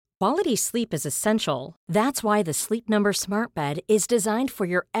Quality sleep is essential. That's why the Sleep Number Smart Bed is designed for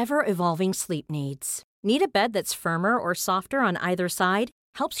your ever-evolving sleep needs. Need a bed that's firmer or softer on either side?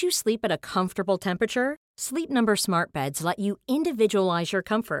 Helps you sleep at a comfortable temperature? Sleep Number Smart Beds let you individualize your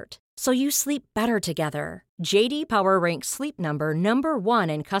comfort, so you sleep better together. J.D. Power ranks Sleep Number number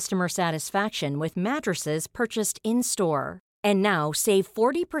 1 in customer satisfaction with mattresses purchased in-store. And now, save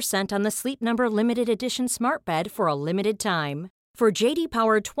 40% on the Sleep Number Limited Edition Smart Bed for a limited time. For J.D.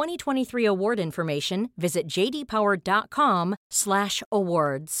 Power 2023 award information, visit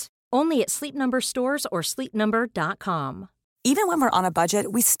jdpower.com/awards. Only at Sleep Number stores or sleepnumber.com. Even when we're on a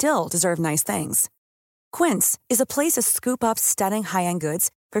budget, we still deserve nice things. Quince is a place to scoop up stunning high-end goods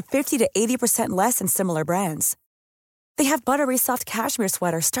for 50 to 80% less than similar brands. They have buttery soft cashmere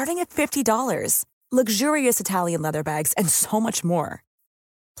sweaters starting at $50, luxurious Italian leather bags, and so much more.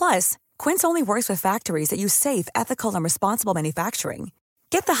 Plus, Quince only works with factories that use safe, ethical, and responsible manufacturing.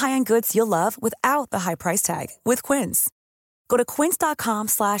 Get the high-end goods you'll love without the high price tag with Quince. Go to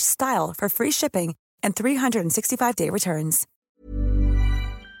quince.com/style for free shipping and 365-day returns.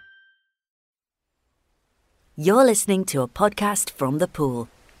 You're listening to a podcast from The Pool.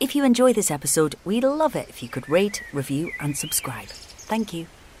 If you enjoy this episode, we'd love it if you could rate, review, and subscribe. Thank you.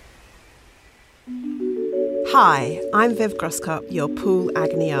 Hi, I'm Viv Groskop, your pool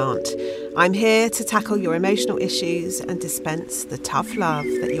agony aunt. I'm here to tackle your emotional issues and dispense the tough love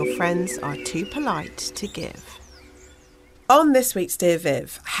that your friends are too polite to give. On this week's Dear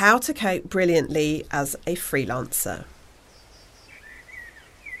Viv, how to cope brilliantly as a freelancer.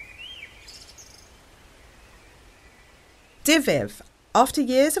 Dear Viv, after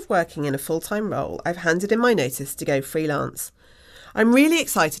years of working in a full-time role, I've handed in my notice to go freelance. I'm really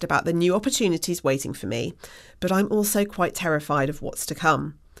excited about the new opportunities waiting for me, but I'm also quite terrified of what's to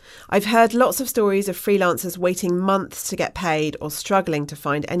come. I've heard lots of stories of freelancers waiting months to get paid or struggling to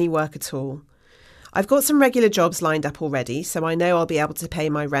find any work at all. I've got some regular jobs lined up already, so I know I'll be able to pay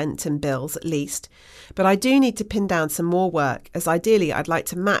my rent and bills at least, but I do need to pin down some more work, as ideally I'd like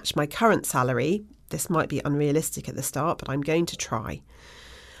to match my current salary. This might be unrealistic at the start, but I'm going to try.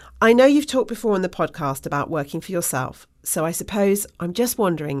 I know you've talked before on the podcast about working for yourself, so I suppose I'm just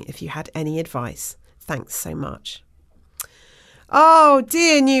wondering if you had any advice. Thanks so much. Oh,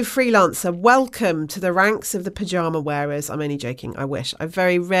 dear new freelancer, welcome to the ranks of the pyjama wearers. I'm only joking, I wish. I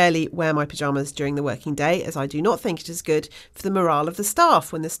very rarely wear my pyjamas during the working day, as I do not think it is good for the morale of the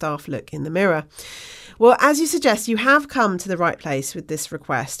staff when the staff look in the mirror. Well, as you suggest, you have come to the right place with this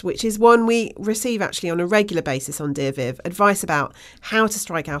request, which is one we receive actually on a regular basis on Dear Viv. Advice about how to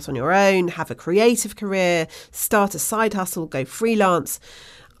strike out on your own, have a creative career, start a side hustle, go freelance.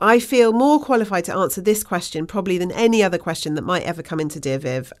 I feel more qualified to answer this question probably than any other question that might ever come into Dear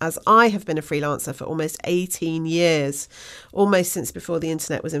Viv, as I have been a freelancer for almost 18 years, almost since before the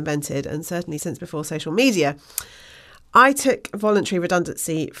internet was invented and certainly since before social media. I took voluntary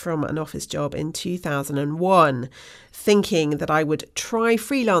redundancy from an office job in 2001, thinking that I would try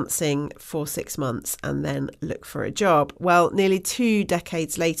freelancing for 6 months and then look for a job. Well, nearly 2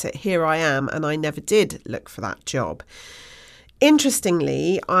 decades later, here I am, and I never did look for that job.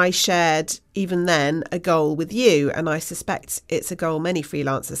 Interestingly, I shared even then a goal with you, and I suspect it's a goal many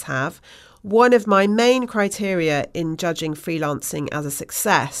freelancers have. One of my main criteria in judging freelancing as a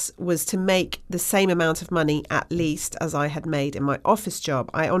success was to make the same amount of money at least as I had made in my office job.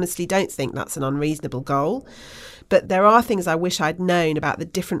 I honestly don't think that's an unreasonable goal, but there are things I wish I'd known about the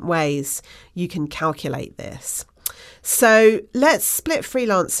different ways you can calculate this. So let's split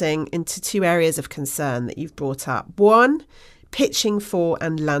freelancing into 2 areas of concern that you've brought up. 1, pitching for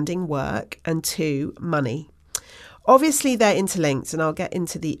and landing work, and 2, money. Obviously, they're interlinked, and I'll get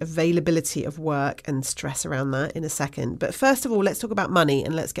into the availability of work and stress around that in a second. But first of all, let's talk about money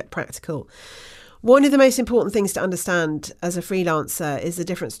and let's get practical. One of the most important things to understand as a freelancer is the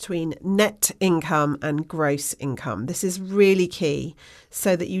difference between net income and gross income. This is really key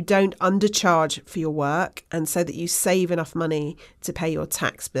so that you don't undercharge for your work and so that you save enough money to pay your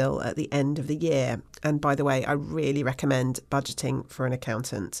tax bill at the end of the year. And by the way, I really recommend budgeting for an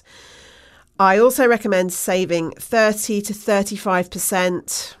accountant. I also recommend saving 30 to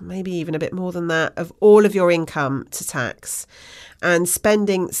 35%, maybe even a bit more than that, of all of your income to tax and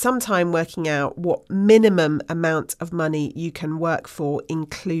spending some time working out what minimum amount of money you can work for,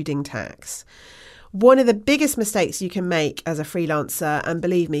 including tax. One of the biggest mistakes you can make as a freelancer, and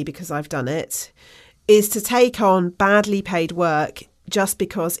believe me, because I've done it, is to take on badly paid work just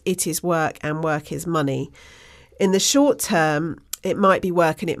because it is work and work is money. In the short term, it might be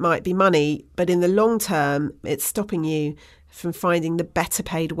work and it might be money, but in the long term, it's stopping you from finding the better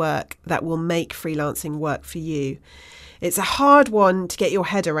paid work that will make freelancing work for you. It's a hard one to get your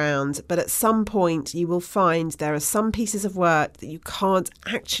head around, but at some point you will find there are some pieces of work that you can't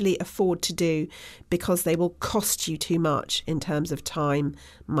actually afford to do because they will cost you too much in terms of time,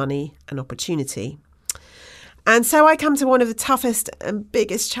 money, and opportunity. And so I come to one of the toughest and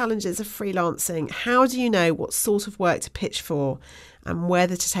biggest challenges of freelancing. How do you know what sort of work to pitch for and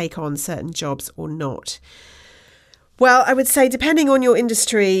whether to take on certain jobs or not? Well, I would say depending on your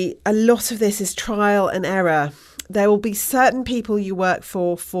industry, a lot of this is trial and error. There will be certain people you work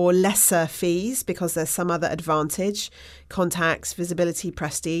for lesser fees because there's some other advantage, contacts, visibility,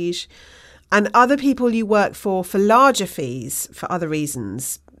 prestige, and other people you work for larger fees for other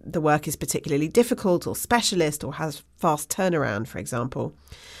reasons. The work is particularly difficult or specialist or has fast turnaround, for example.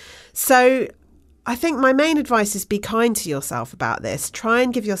 So I think my main advice is be kind to yourself about this. Try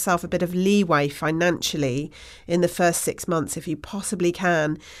and give yourself a bit of leeway financially in the first 6 months, if you possibly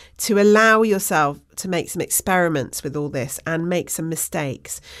can, to allow yourself to make some experiments with all this and make some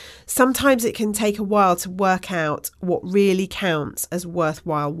mistakes. Sometimes it can take a while to work out what really counts as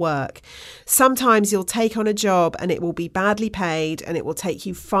worthwhile work. Sometimes you'll take on a job and it will be badly paid and it will take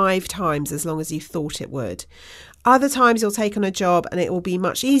you 5 times as long as you thought it would. Other times you'll take on a job and it will be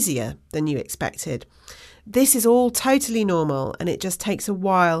much easier than you expected. This is all totally normal, and it just takes a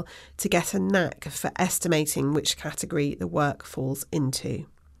while to get a knack for estimating which category the work falls into.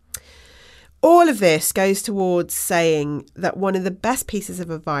 All of this goes towards saying that one of the best pieces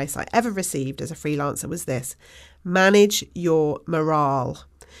of advice I ever received as a freelancer was this: manage your morale.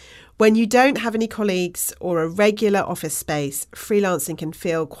 When you don't have any colleagues or a regular office space, freelancing can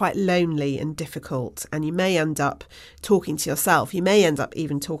feel quite lonely and difficult, and you may end up talking to yourself. You may end up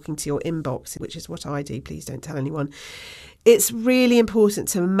even talking to your inbox, which is what I do. Please don't tell anyone. It's really important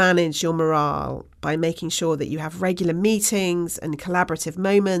to manage your morale by making sure that you have regular meetings and collaborative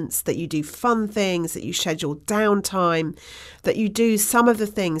moments, that you do fun things, that you schedule downtime, that you do some of the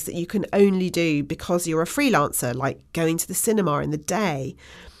things that you can only do because you're a freelancer, like going to the cinema in the day.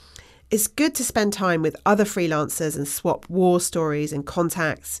 It's good to spend time with other freelancers and swap war stories and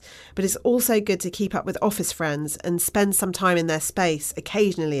contacts, but it's also good to keep up with office friends and spend some time in their space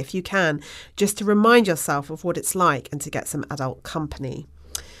occasionally if you can, just to remind yourself of what it's like and to get some adult company.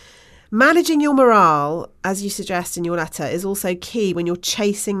 Managing your morale, as you suggest in your letter, is also key when you're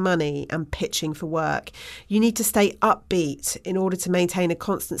chasing money and pitching for work. You need to stay upbeat in order to maintain a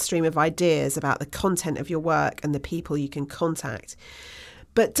constant stream of ideas about the content of your work and the people you can contact.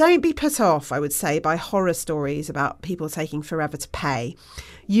 But don't be put off, I would say, by horror stories about people taking forever to pay.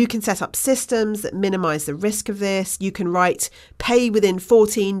 You can set up systems that minimise the risk of this. You can write pay within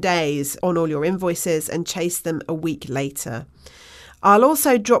 14 days on all your invoices and chase them a week later. I'll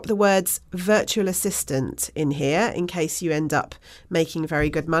also drop the words virtual assistant in here in case you end up making very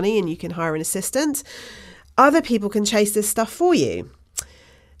good money and you can hire an assistant. Other people can chase this stuff for you.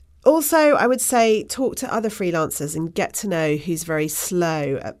 Also, I would say talk to other freelancers and get to know who's very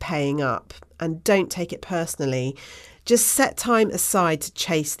slow at paying up, and don't take it personally. Just set time aside to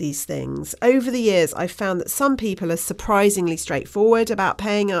chase these things. Over the years, I've found that some people are surprisingly straightforward about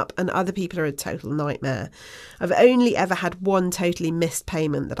paying up and other people are a total nightmare. I've only ever had one totally missed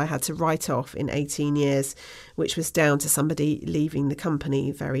payment that I had to write off in 18 years, which was down to somebody leaving the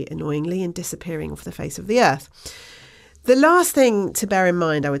company very annoyingly and disappearing off the face of the earth. The last thing to bear in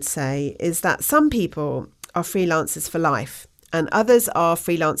mind, I would say, is that some people are freelancers for life and others are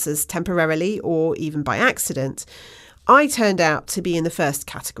freelancers temporarily or even by accident. I turned out to be in the first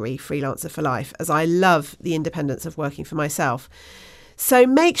category, freelancer for life, as I love the independence of working for myself. So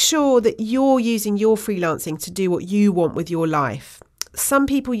make sure that you're using your freelancing to do what you want with your life. Some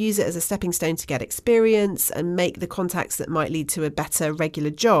people use it as a stepping stone to get experience and make the contacts that might lead to a better regular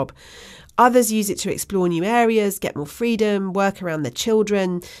job. Others use it to explore new areas, get more freedom, work around their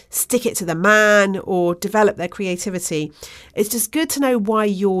children, stick it to the man, or develop their creativity. It's just good to know why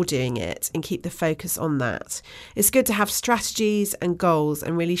you're doing it and keep the focus on that. It's good to have strategies and goals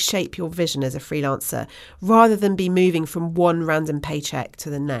and really shape your vision as a freelancer rather than be moving from one random paycheck to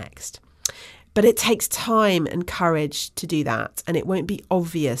the next. But it takes time and courage to do that, and it won't be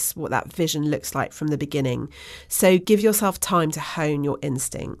obvious what that vision looks like from the beginning. So give yourself time to hone your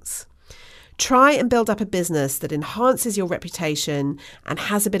instincts. Try and build up a business that enhances your reputation and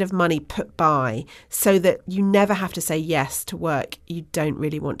has a bit of money put by so that you never have to say yes to work you don't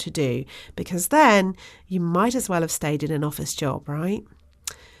really want to do, because then you might as well have stayed in an office job, right?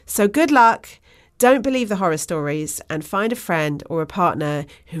 So good luck. Don't believe the horror stories and find a friend or a partner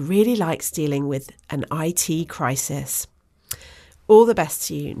who really likes dealing with an IT crisis. All the best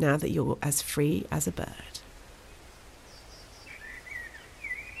to you now that you're as free as a bird.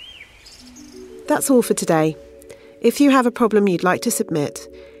 That's all for today. If you have a problem you'd like to submit,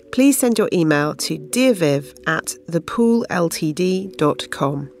 please send your email to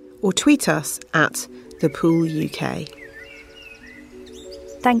dearviv@thepoolltd.com or tweet us at thepooluk.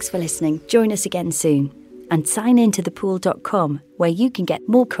 Thanks for listening. Join us again soon. And sign in to thepool.com, where you can get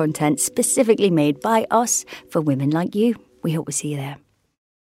more content specifically made by us for women like you. We hope we see you there.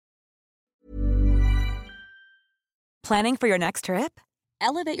 Planning for your next trip?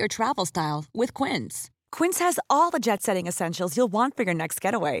 Elevate your travel style with Quince. Quince has all the jet-setting essentials you'll want for your next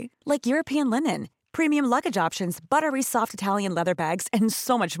getaway, like European linen, premium luggage options, buttery soft Italian leather bags, and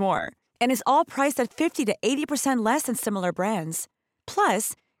so much more. And is all priced at 50 to 80% less than similar brands.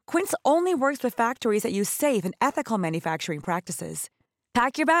 Plus, Quince only works with factories that use safe and ethical manufacturing practices.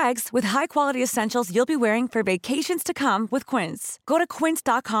 Pack your bags with high-quality essentials you'll be wearing for vacations to come with Quince. Go to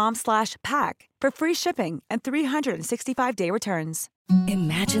quince.com/pack for free shipping and 365-day returns.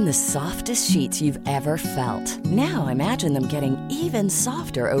 Imagine the softest sheets you've ever felt. Now imagine them getting even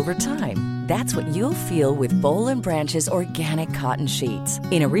softer over time. That's what you'll feel with Boll & Branch's organic cotton sheets.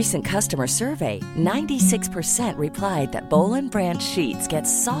 In a recent customer survey, 96% replied that Boll & Branch sheets get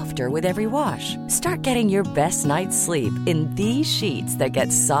softer with every wash. Start getting your best night's sleep in these sheets that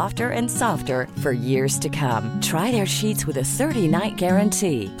get softer and softer for years to come. Try their sheets with a 30-night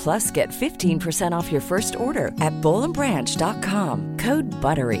guarantee. Plus, get 15% off your first order at bollandbranch.com. Code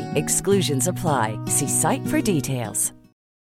BUTTERY. Exclusions apply. See site for details.